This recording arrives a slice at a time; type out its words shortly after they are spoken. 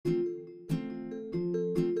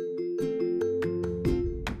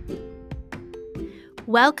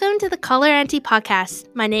Welcome to the Caller Auntie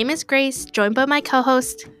podcast. My name is Grace, joined by my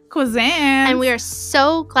co-host, Kuzan. and we are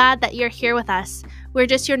so glad that you're here with us. We're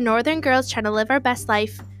just your northern girls trying to live our best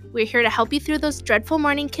life. We're here to help you through those dreadful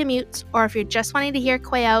morning commutes, or if you're just wanting to hear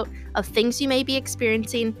Quay out of things you may be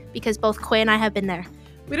experiencing, because both Quay and I have been there.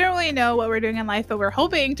 We don't really know what we're doing in life, but we're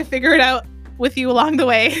hoping to figure it out with you along the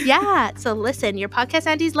way. Yeah, so listen, your podcast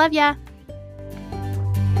aunties love ya.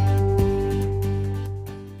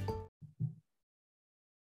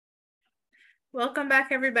 Welcome back,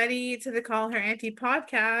 everybody, to the Call Her Auntie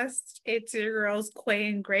podcast. It's your girls, Quay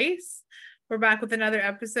and Grace. We're back with another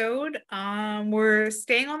episode. We're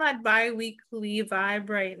staying on that bi-weekly vibe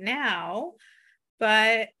right now.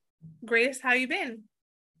 But Grace, how you been?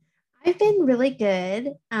 I've been really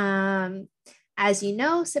good. As you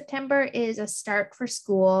know, September is a start for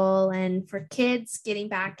school and for kids getting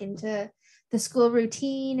back into the school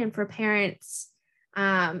routine, and for parents.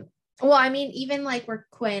 Even like where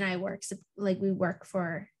Quay and I work, so like we work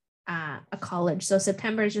for a college. So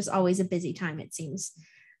September is just always a busy time, it seems,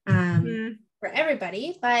 for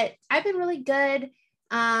everybody. But I've been really good.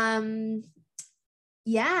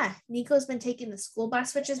 Nico's been taking the school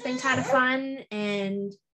bus, which has been kind of fun.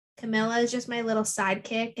 And Camilla is just my little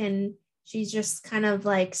sidekick, and she's just kind of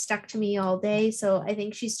like stuck to me all day. So I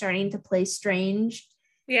think she's starting to play strange.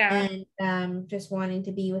 Yeah. And just wanting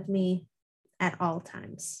to be with me at all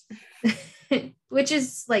times, which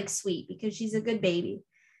is like sweet because she's a good baby.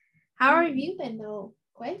 How have you been though,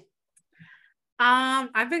 Quay?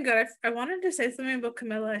 I've been good. I wanted to say something about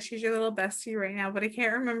Camilla. She's your little bestie right now, but I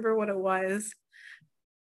can't remember what it was.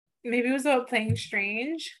 Maybe it was about playing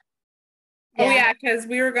strange. Yeah. Oh yeah, because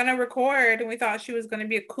we were gonna record and we thought she was gonna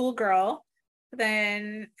be a cool girl. But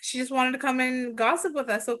then she just wanted to come and gossip with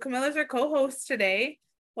us. So Camilla's our co-host today.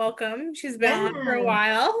 Welcome. She's been on for a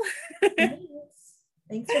while. Nice.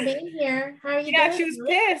 Thanks for being here. How are you doing? Yeah, she was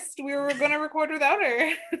pissed. We were gonna record without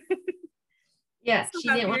her. Yeah, she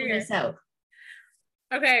didn't want to miss out.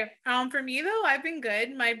 Okay. For me though, I've been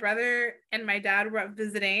good. My brother and my dad were up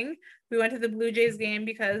visiting. We went to the Blue Jays game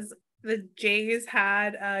because the Jays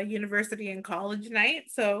had a university and college night.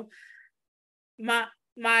 So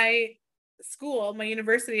my school, my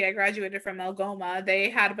university, I graduated from Algoma. They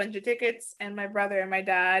had a bunch of tickets, and my brother and my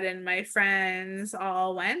dad and my friends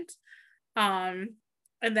all went.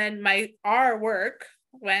 And then our work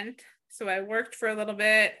went. So I worked for a little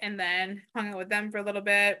bit and then hung out with them for a little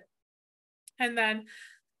bit. And then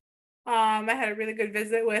I had a really good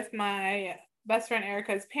visit with my best friend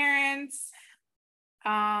Erica's parents.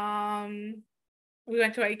 We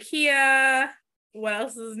went to IKEA. What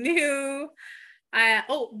else is new?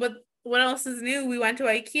 But what else is new? We went to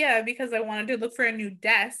IKEA because I wanted to look for a new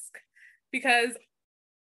desk because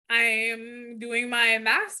I'm doing my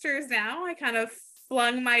master's now. I kind of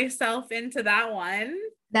flung myself into that one.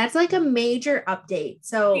 That's like a major update.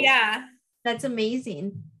 So yeah, that's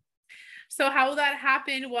amazing. So how that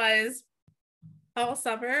happened was all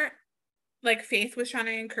summer, like Faith was trying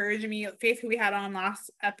to encourage me. Faith, who we had on last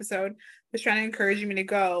episode, was trying to encourage me to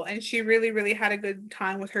go. And she really, really had a good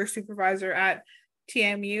time with her supervisor at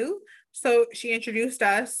TMU. So she introduced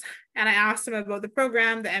us, and I asked him about the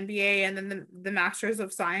program, the MBA, and then the Masters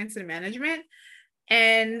of Science and Management.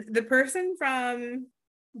 And the person from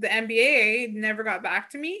the MBA never got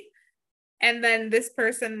back to me. And then this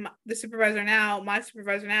person, the supervisor now, my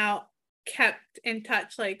supervisor now, kept in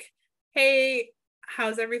touch, like, hey,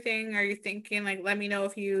 how's everything? Are you thinking, like, let me know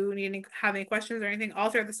if you have any questions or anything, all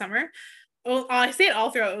throughout the summer. Well, I say it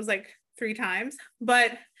all throughout, it was like 3 times,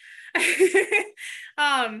 but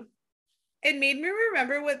it made me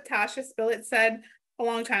remember what Tasha Spillett said a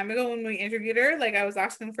long time ago when we interviewed her. Like, I was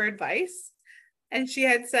asking for advice, and she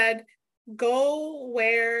had said, go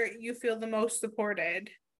where you feel the most supported.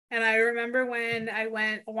 And I remember when I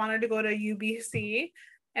wanted to go to UBC,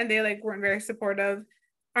 and they like weren't very supportive.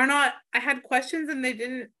 I had questions and they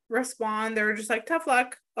didn't respond. They were just like, tough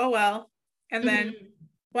luck. Oh, well. And then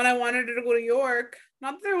when I wanted to go to York,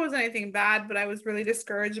 not that there was anything bad, but I was really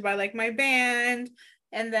discouraged by like my band.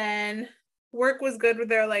 And then work was good with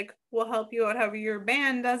their like, we'll help you out however your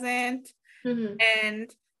band doesn't.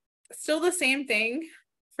 And still the same thing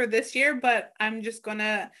for this year, but I'm just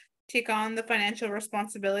gonna take on the financial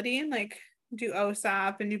responsibility and like do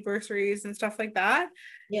OSAP and do bursaries and stuff like that.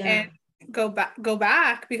 Yeah. And go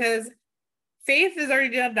back because Faith has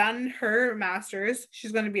already done her master's.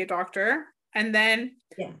 She's going to be a doctor. And then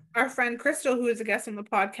our friend Crystal, who is a guest on the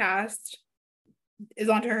podcast, is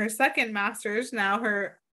on to her second master's now,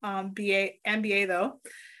 her MBA though.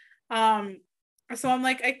 So I'm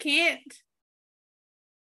like, I can't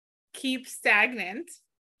keep stagnant.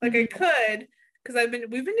 Like I could, because we've been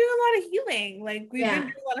doing a lot of healing. Like we've been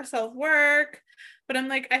doing a lot of self-work, but I'm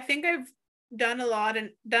like, I think I've done a lot and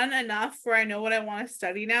done enough where I know what I want to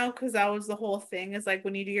study now, because that was the whole thing, is like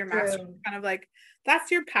when you do your master's, kind of like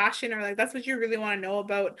that's your passion, or like that's what you really want to know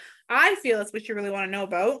about. I feel that's what you really want to know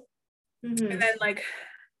about. And then like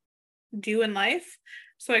do in life.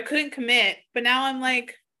 So I couldn't commit, but now I'm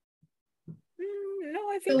like, no,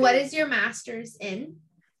 I think. So what is your master's in?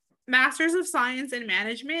 Master's of Science in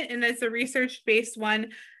Management, and it's a research-based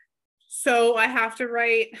one. So I have to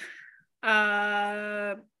write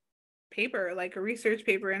a paper, like a research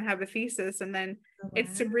paper, and have a thesis, and then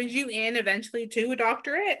it's to bridge you in eventually to a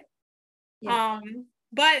doctorate.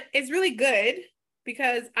 But it's really good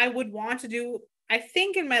because I would want to do, I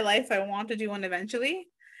think in my life I want to do one eventually.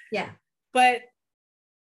 Yeah. But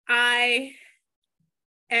I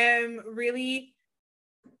am really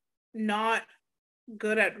not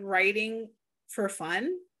good at writing for fun.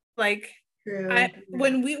 Like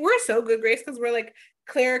when we're so good, Grace, because we're like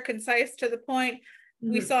clear, concise, to the point.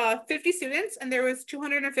 We saw 50 students and there was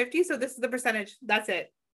 250, so this is the percentage. That's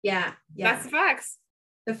it. Yeah. That's the facts.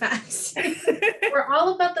 The facts. We're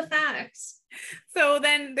all about the facts. So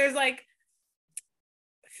then there's like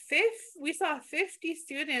we saw 50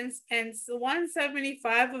 students, and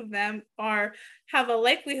 175 of them have a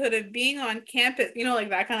likelihood of being on campus, like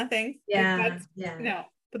that kind of thing. No,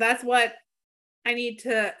 but that's what I need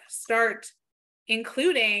to start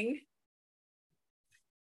including.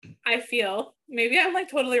 I feel maybe I'm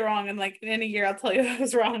like totally wrong, and like in a year I'll tell you I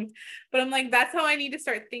was wrong, but I'm like, that's how I need to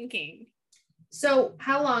start thinking. So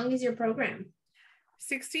how long is your program?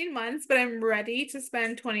 16 months, but I'm ready to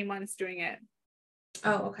spend 20 months doing it.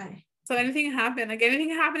 Oh, okay. So anything can happen. Like anything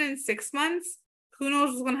can happen in 6 months. Who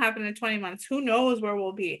knows what's going to happen in 20 months? Who knows where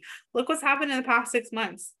we'll be? Look what's happened in the past 6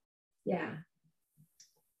 months. Yeah.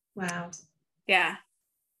 Wow. Yeah.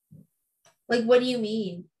 Like, what do you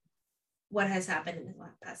mean? What has happened in the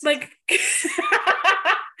past? Like,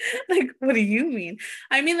 like, what do you mean?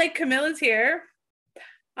 I mean, like, Camilla's here.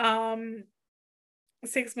 6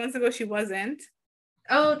 months ago, she wasn't.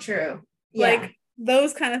 Oh, true. Yeah. Like,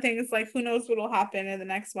 those kind of things, like who knows what will happen in the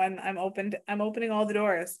next one. I'm opening all the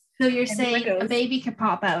doors. So you're saying a baby could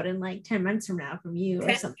pop out in like 10 months from now from you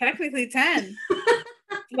or something? Technically 10.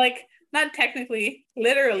 Like, not technically,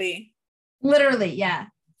 literally. Literally, yeah.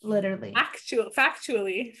 Literally.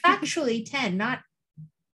 Factually 10, not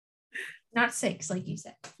 6, like you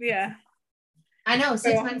said. Yeah. I know,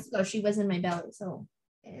 6 months ago she was in my belly, so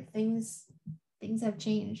things have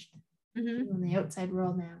changed in the outside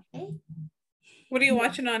world now. Hey. What are you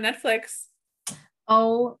watching on Netflix?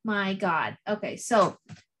 Oh my God. Okay, so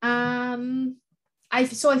I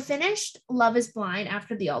finished Love is Blind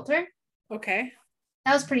After the Altar. Okay.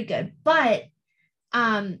 That was pretty good. But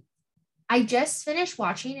I just finished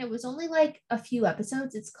watching. It was only like a few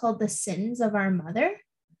episodes. It's called The Sins of Our Mother.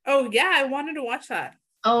 Oh yeah, I wanted to watch that.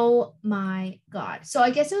 Oh my God. So I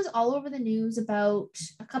guess it was all over the news about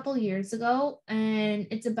a couple years ago, and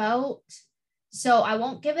it's about, so I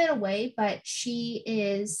won't give it away, but she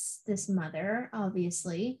is this mother,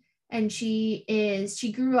 obviously, and she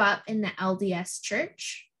grew up in the LDS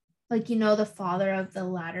church, like, the father of the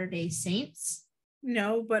Latter-day Saints.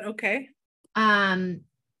 No, but okay.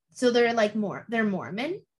 So they're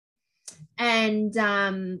Mormon,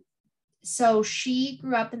 and so she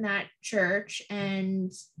grew up in that church,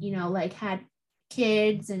 and like had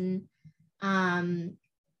kids, and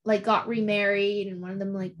like got remarried, and one of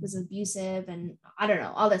them like was abusive, and I don't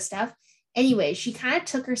know, all this stuff. Anyway, she kind of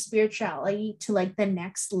took her spirituality to like the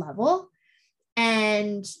next level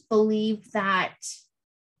and believed that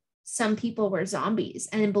some people were zombies,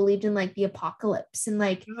 and believed in like the apocalypse, and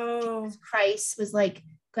like Jesus Christ was like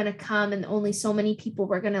gonna come and only so many people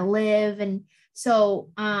were gonna live. And so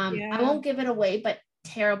I won't give it away, but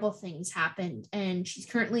terrible things happened, and she's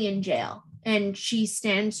currently in jail, and she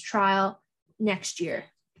stands trial next year.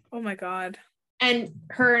 Oh my God. And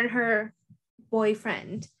her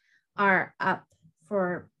boyfriend are up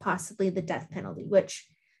for possibly the death penalty, which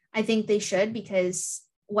I think they should, because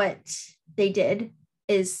what they did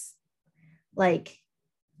is like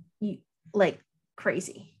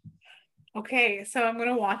crazy. Okay, so I'm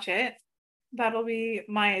gonna watch it. That'll be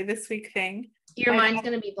my this week thing. Your mind's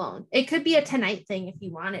gonna be blown. It could be a tonight thing if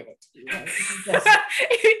you wanted it to be. Like,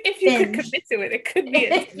 if you could commit to it, it could be.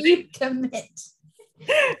 If you commit.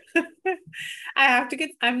 I have to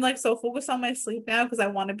I'm like so focused on my sleep now, because I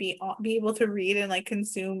want to be able to read and like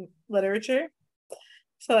consume literature.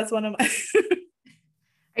 So that's one of my.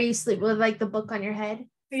 Are you sleep with like the book on your head?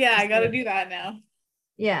 Yeah, I gotta do that now.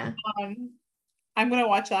 Yeah. I'm gonna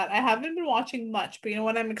watch that. I haven't been watching much, but you know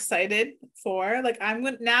what I'm excited for? Like I'm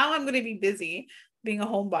gonna be busy being a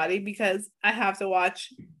homebody because I have to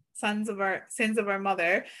watch Sins of Our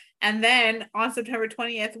Mother. And then on September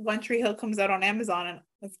 20th, One Tree Hill comes out on Amazon and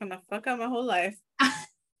it's gonna fuck up my whole life.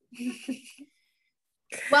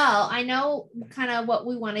 Well, I know kind of what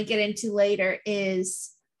we want to get into later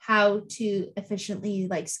is how to efficiently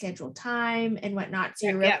like schedule time and whatnot. So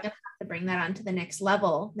you're really gonna have to bring that on to the next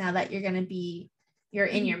level now that you're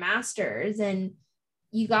in your master's, and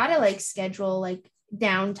you gotta like schedule like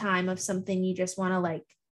downtime of something you just want to like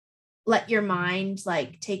let your mind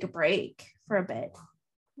like take a break for a bit.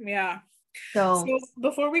 Yeah. So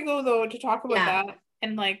before we go though to talk about that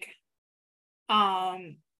and like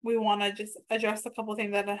we want to just address a couple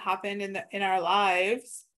things that have happened in our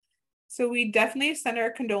lives. So we definitely send our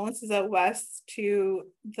condolences out west to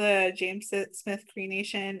the James Smith Cree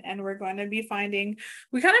Nation, and we're going to be finding.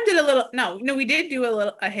 We kind of did a little. No, we did do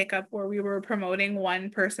a hiccup where we were promoting one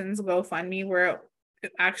person's GoFundMe where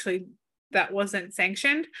actually that wasn't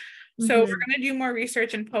sanctioned. So we're going to do more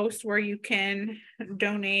research and post where you can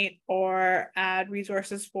donate or add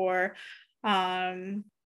resources for, because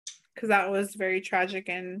that was very tragic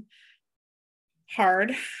and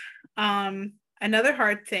hard. Another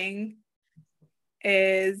hard thing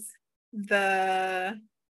is the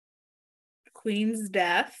Queen's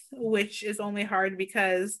death, which is only hard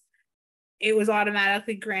because it was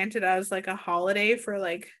automatically granted as like a holiday for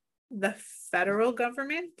like the federal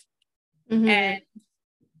government. And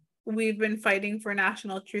we've been fighting for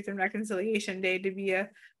National Truth and Reconciliation Day to be a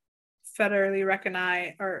federally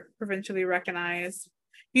recognized or provincially recognized.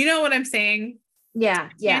 You know what I'm saying? Yeah.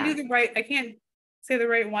 I can't say the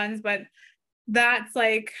right ones, but that's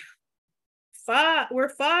like we're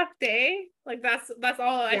fucked, eh? Like that's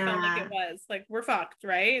all I felt like it was. Like we're fucked,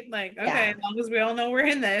 right? Like, okay, as long as we all know we're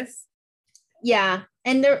in this. Yeah.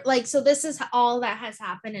 And they're like, so this is all that has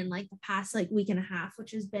happened in like the past like week and a half,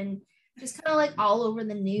 which has been just kind of like all over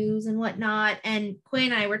the news and whatnot. And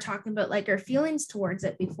Quinn and I were talking about like our feelings towards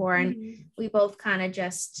it before, and we both kind of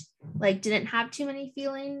just like didn't have too many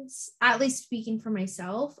feelings, at least speaking for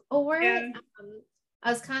myself over it.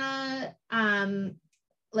 I was kind of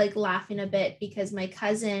like laughing a bit because my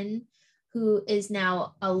cousin, who is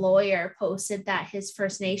now a lawyer, posted that his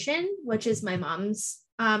First Nation, which is my mom's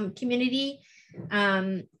community,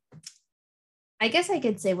 I guess I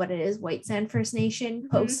could say what it is, White Sand First Nation,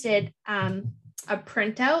 posted a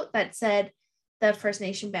printout that said the First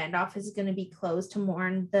Nation band office is going to be closed to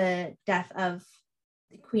mourn the death of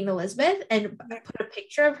Queen Elizabeth, and put a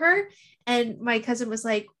picture of her. And my cousin was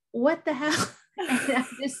like, what the hell? And I'm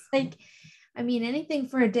just like, I mean, anything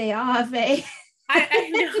for a day off, eh? I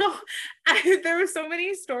know. There were so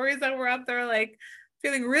many stories that were up there, like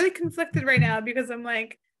feeling really conflicted right now because I'm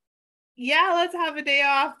like, yeah, let's have a day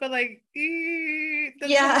off, but like,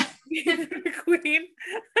 the Queen.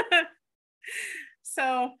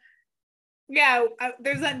 So, yeah,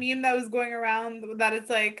 there's that meme that was going around that it's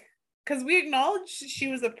like, because we acknowledge she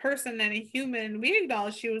was a person and a human. We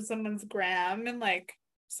acknowledge she was someone's gram and like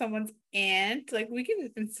someone's aunt. Like we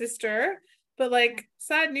can insist her, but like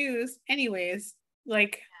sad news, anyways.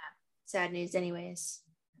 Like sad news, anyways.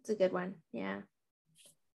 It's a good one. Yeah.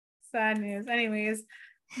 Sad news, anyways.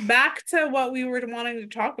 Back to what we were wanting to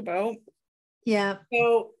talk about. Yeah.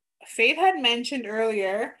 So Faith had mentioned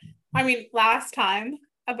earlier, I mean, last time,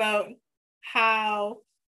 about how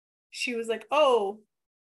she was like, oh,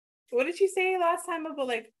 what did she say last time about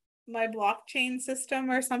like my blockchain system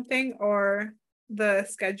or something, or the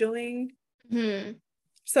scheduling?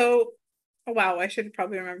 So, wow, I should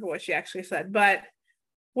probably remember what she actually said. But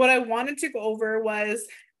what I wanted to go over was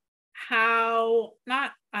how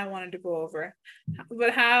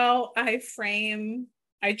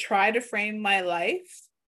I try to frame my life,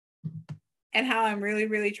 and how I'm really,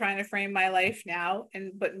 really trying to frame my life now,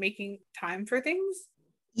 but making time for things.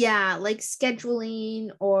 Yeah, like scheduling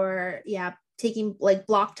or taking like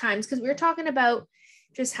block times, because we were talking about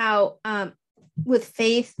just how with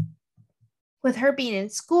Faith, with her being in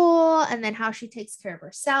school and then how she takes care of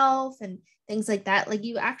herself and things like that, like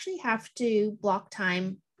you actually have to block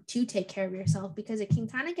time to take care of yourself, because it can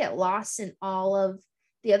kind of get lost in all of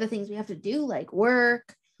the other things we have to do, like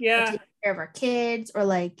work, take care of our kids, or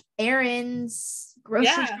like errands,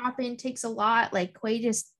 grocery shopping takes a lot. Like Quay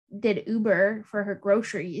just did Uber for her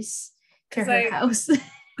groceries to her house.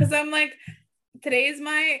 Because I'm like,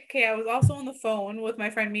 I was also on the phone with my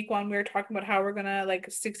friend Miquan. We were talking about how we're gonna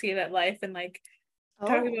like succeed at life, and like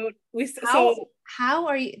talking about how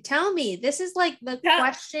are you? Tell me, this is like the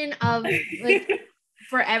question of like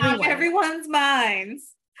for everyone, everyone's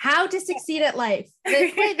minds. How to succeed at life.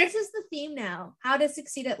 Wait, this is the theme now. How to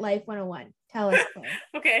succeed at life 101. Tell us, Claire.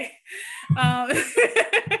 Okay.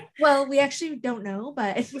 Well, we actually don't know,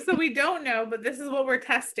 but so we don't know, but this is what we're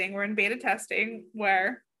testing. We're in beta testing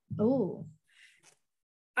where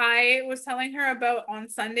I was telling her about on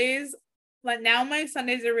Sundays. Like now my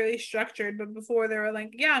Sundays are really structured, but before they were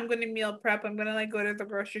like, yeah, I'm going to meal prep. I'm going to like go to the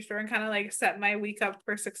grocery store and kind of like set my week up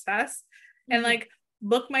for success and like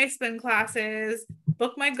book my spin classes,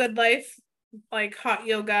 book my Good Life, like hot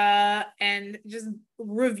yoga, and just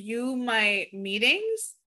review my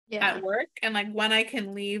meetings at work and like when I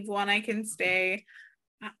can leave, when I can stay.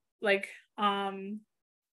 Like,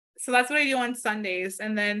 so that's what I do on Sundays.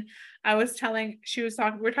 And then we were talking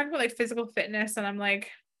about like physical fitness, and I'm like,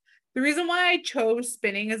 the reason why I chose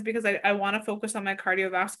spinning is because I want to focus on my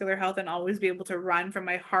cardiovascular health and always be able to run from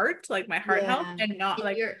my heart, like my heart health, and not and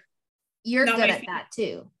like you're good at that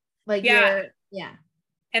too. Like yeah.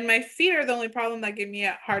 And my feet are the only problem that give me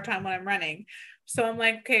a hard time when I'm running. So I'm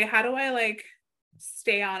like, okay, how do I like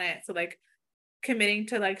stay on it? So like committing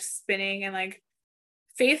to like spinning, and like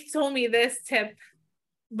Faith told me this tip,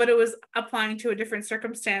 but it was applying to a different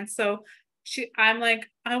circumstance. So I'm like,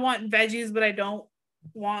 I want veggies, but I don't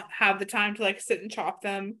have the time to like sit and chop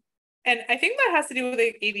them. And I think that has to do with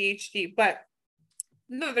ADHD, but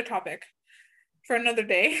another topic for another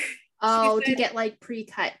day. Oh, to get like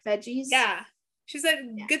pre-cut veggies? Yeah. She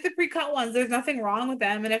said, get the pre-cut ones. There's nothing wrong with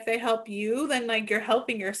them. And if they help you, then like you're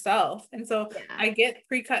helping yourself. And so I get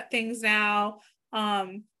pre-cut things now.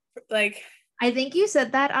 Like I think you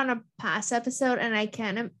said that on a past episode, and I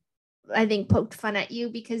think poked fun at you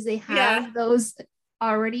because they have those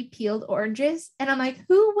already peeled oranges. And I'm like,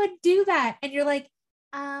 who would do that? And you're like,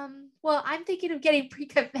 well, I'm thinking of getting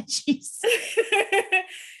pre-cut veggies.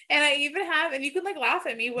 And I even have, and you can like laugh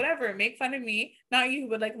at me, whatever, make fun of me, not you,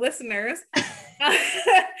 but like listeners.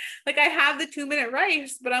 Like I have the 2-minute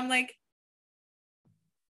rice, but I'm like,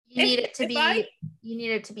 you need it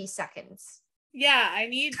to be seconds. Yeah,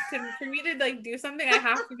 for me to like do something, I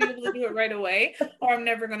have to be able to do it right away, or I'm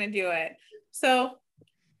never going to do it. So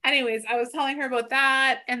anyways, I was telling her about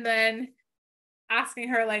that, and then asking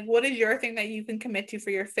her like, what is your thing that you can commit to for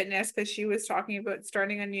your fitness? Because she was talking about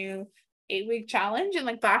starting a new 8-week challenge. And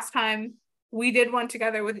like last time we did one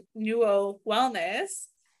together with Nuo Wellness.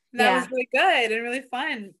 That was really good and really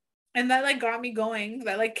fun. And that like got me going.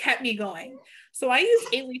 That like kept me going. So I use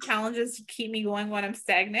 8-week challenges to keep me going when I'm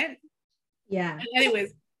stagnant. Yeah. And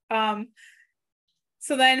anyways,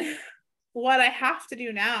 so then what I have to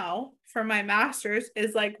do now for my master's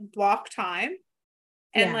is like block time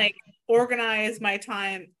and like organize my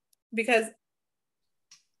time, because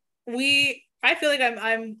I feel like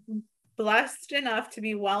I'm blessed enough to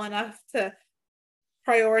be well enough to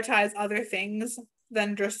prioritize other things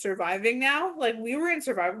than just surviving now. Like we were in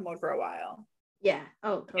survival mode for a while. Yeah.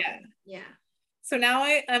 Oh, totally. Yeah. So now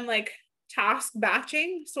I'm like task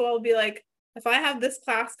batching. So I'll be like, if I have this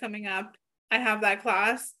class coming up, I have that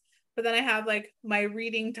class, but then I have like my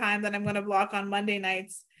reading time that I'm going to block on Monday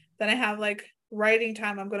nights. Then I have like writing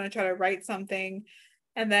time. I'm going to try to write something,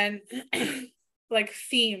 and then like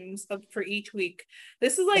themes for each week.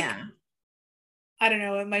 This is like, I don't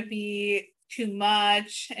know, it might be too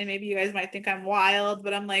much, and maybe you guys might think I'm wild,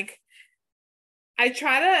 but I'm like, I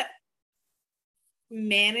try to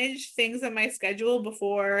manage things in my schedule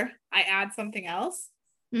before I add something else.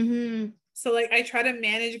 So like I try to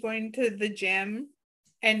manage going to the gym,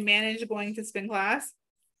 and manage going to spin class,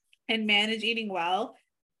 and manage eating well,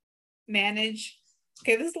 this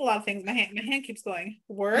is a lot of things. My hand keeps going.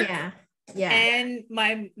 Work, and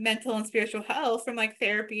my mental and spiritual health from like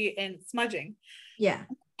therapy and smudging.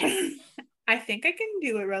 I think I can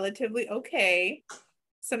do it relatively okay.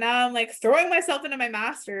 So now I'm like throwing myself into my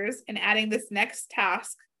master's and adding this next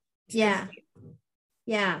task. Well,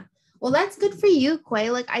 that's good for you, Quay.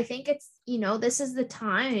 Like I think it's, this is the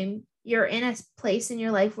time you're in a place in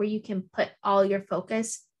your life where you can put all your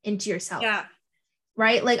focus into yourself.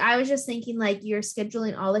 Right? Like I was just thinking like you're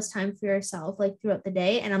scheduling all this time for yourself like throughout the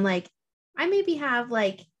day, and I'm like, I maybe have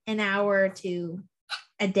like an hour or two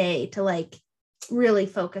a day to like really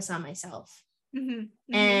focus on myself.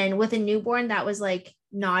 And with a newborn, that was like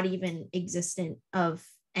not even existent of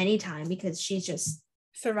any time, because she's just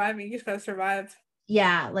surviving. You just gotta survive.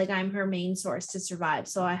 Like I'm her main source to survive,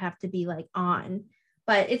 so I have to be like on,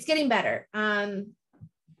 but it's getting better.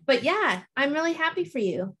 But yeah, I'm really happy for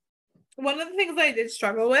you. One of the things I did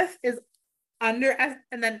struggle with is and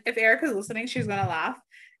then if Erica's listening, she's gonna laugh,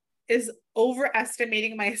 is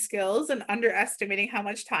overestimating my skills and underestimating how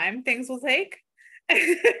much time things will take.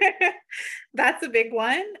 That's a big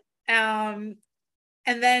one. And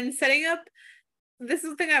then setting up this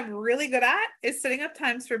is the thing I'm really good at, is setting up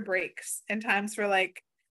times for breaks and times for like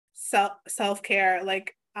self-care.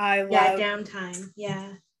 Like I love downtime.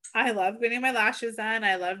 Yeah. I love getting my lashes done.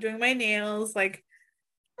 I love doing my nails. Like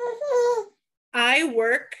I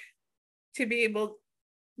work to be able,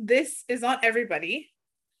 this is not everybody,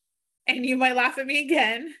 and you might laugh at me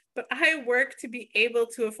again, but I work to be able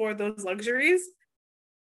to afford those luxuries,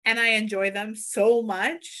 and I enjoy them so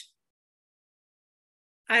much.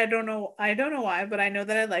 I don't know why, but I know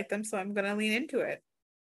that I like them, so I'm gonna lean into it.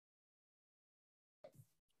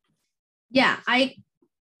 Yeah, I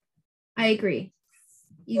agree.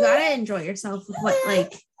 You gotta enjoy yourself with what,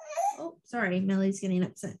 like, oh, sorry, Millie's getting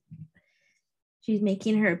upset. She's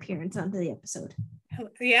making her appearance onto the episode.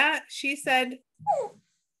 Yeah, she said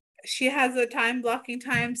she has a time blocking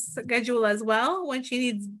time schedule as well when she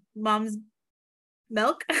needs mom's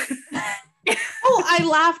milk. Oh, I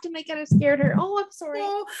laughed and I kind of scared her. Oh, I'm sorry.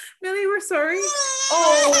 Oh, Millie, we're sorry.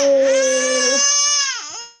 Oh.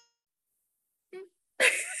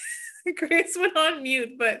 Grace went on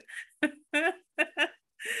mute, but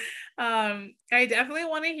I definitely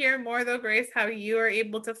want to hear more though, Grace, how you are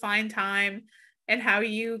able to find time and how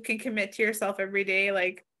you can commit to yourself every day.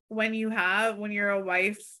 Like when you're a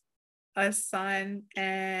wife, a son,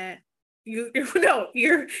 and you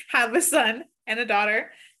have a son and a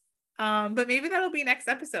daughter. But maybe that'll be next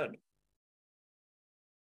episode.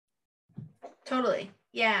 Totally.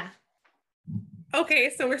 Yeah.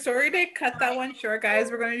 Okay, so we're sorry to cut that one short,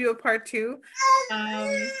 guys. We're going to do a part 2.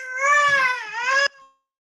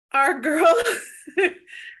 Our girl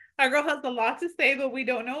has a lot to say, but we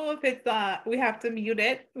don't know if it's we have to mute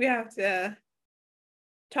it. We have to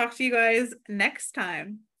talk to you guys next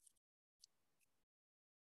time.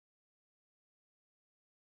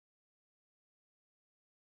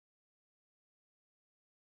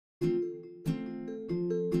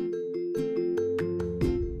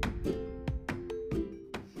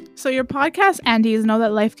 So your podcast aunties know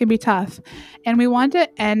that life can be tough, and we want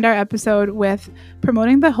to end our episode with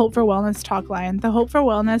promoting the Hope for Wellness talk line. The Hope for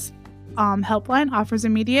Wellness helpline offers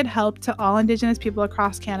immediate help to all Indigenous people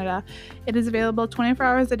across Canada. It is available 24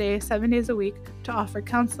 hours a day, 7 days a week to offer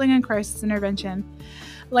counseling and crisis intervention.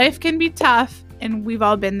 Life can be tough, and we've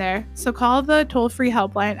all been there. So call the toll-free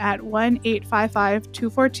helpline at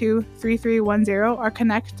 1-855-242-3310 or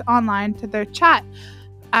connect online to their chat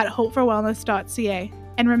at hopeforwellness.ca.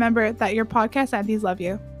 And remember that your podcast aunties love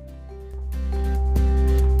you.